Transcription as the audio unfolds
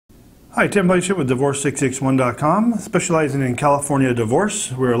Hi, Tim Blankenship with Divorce661.com, specializing in California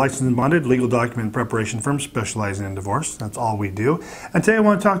divorce. We're a licensed and bonded legal document preparation firm specializing in divorce. That's all we do. And today I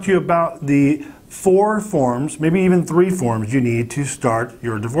want to talk to you about the 4 forms, maybe even 3 forms you need to start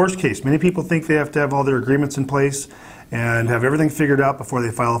your divorce case. Many people think they have to have all their agreements in place and have everything figured out before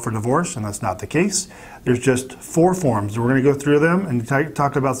they file for divorce, and that's not the case. There's just 4 forms. We're going to go through them and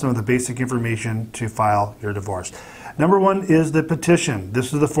talk about some of the basic information to file your divorce. Number 1 is the petition.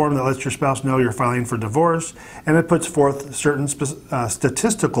 This is the form that lets your spouse know you're filing for divorce, and it puts forth certain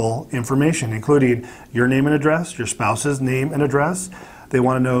statistical information, including your name and address, your spouse's name and address. They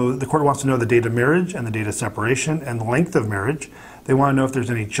want to know, the court wants to know the date of marriage and the date of separation and the length of marriage. They want to know if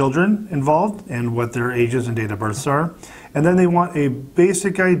there's any children involved and what their ages and date of births are. And then they want a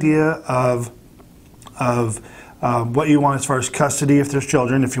basic idea of what you want as far as custody if there's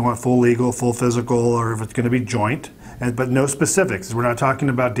children, if you want full legal, full physical, or if it's going to be joint, but no specifics. We're not talking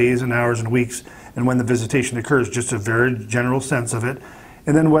about days and hours and weeks and when the visitation occurs, just a very general sense of it.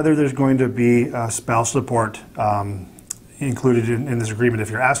 And then whether there's going to be spouse support included in this agreement if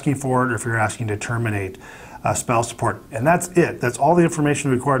you're asking for it or if you're asking to terminate spouse support. And that's it. That's all the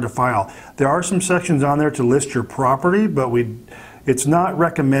information required to file. There are some sections on there to list your property, but it's not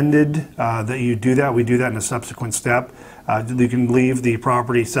recommended that you do that. We do that in a subsequent step. You can leave the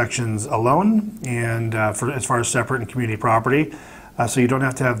property sections alone and as far as separate and community property, so you don't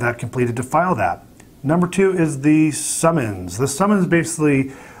have to have that completed to file that. Number 2 is the summons. The summons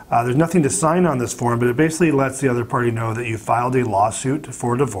basically, there's nothing to sign on this form, but it basically lets the other party know that you filed a lawsuit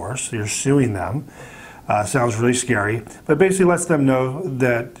for divorce. You're suing them. Sounds really scary, but basically lets them know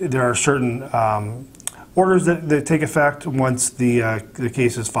that there are certain orders that take effect once the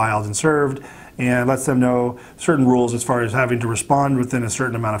case is filed and served, and lets them know certain rules as far as having to respond within a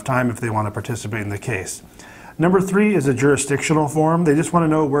certain amount of time if they want to participate in the case. Number 3 is a jurisdictional form. They just want to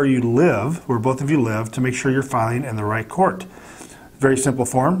know where you live, where both of you live, to make sure you're filing in the right court. Very simple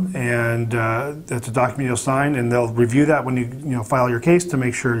form, and it's a document you'll sign, and they'll review that when you file your case to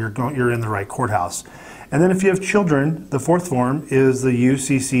make sure you're in the right courthouse. And then if you have children, the 4th form is the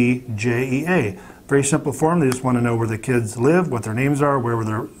UCCJEA. Very simple form. They just want to know where the kids live, what their names are,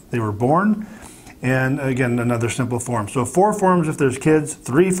 where they were born. And again, another simple form. So 4 forms if there's kids,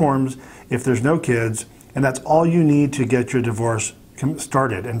 3 forms if there's no kids, and that's all you need to get your divorce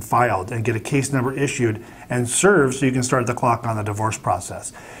started and filed and get a case number issued and served so you can start the clock on the divorce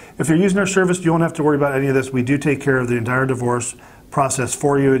process. If you're using our service, you won't have to worry about any of this. We do take care of the entire divorce process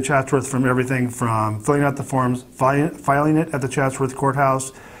for you in Chatsworth, from everything from filling out the forms, filing it at the Chatsworth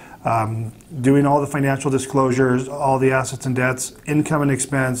courthouse, doing all the financial disclosures, all the assets and debts, income and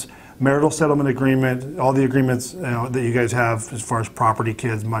expense, marital settlement agreement, all the agreements that you guys have as far as property,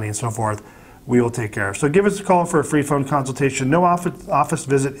 kids, money, and so forth, we will take care of. So give us a call for a free phone consultation. No office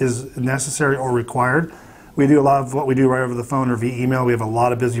visit is necessary or required. We do a lot of what we do right over the phone or via email. We have a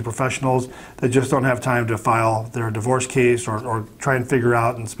lot of busy professionals that just don't have time to file their divorce case or try and figure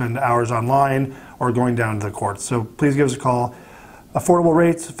out and spend hours online or going down to the courts. So please give us a call. Affordable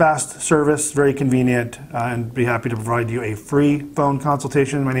rates, fast service, very convenient, and be happy to provide you a free phone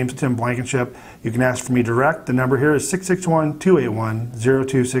consultation. My name is Tim Blankenship. You can ask for me direct. The number here is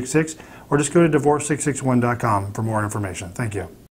 661-281-0266, or just go to divorce661.com for more information. Thank you.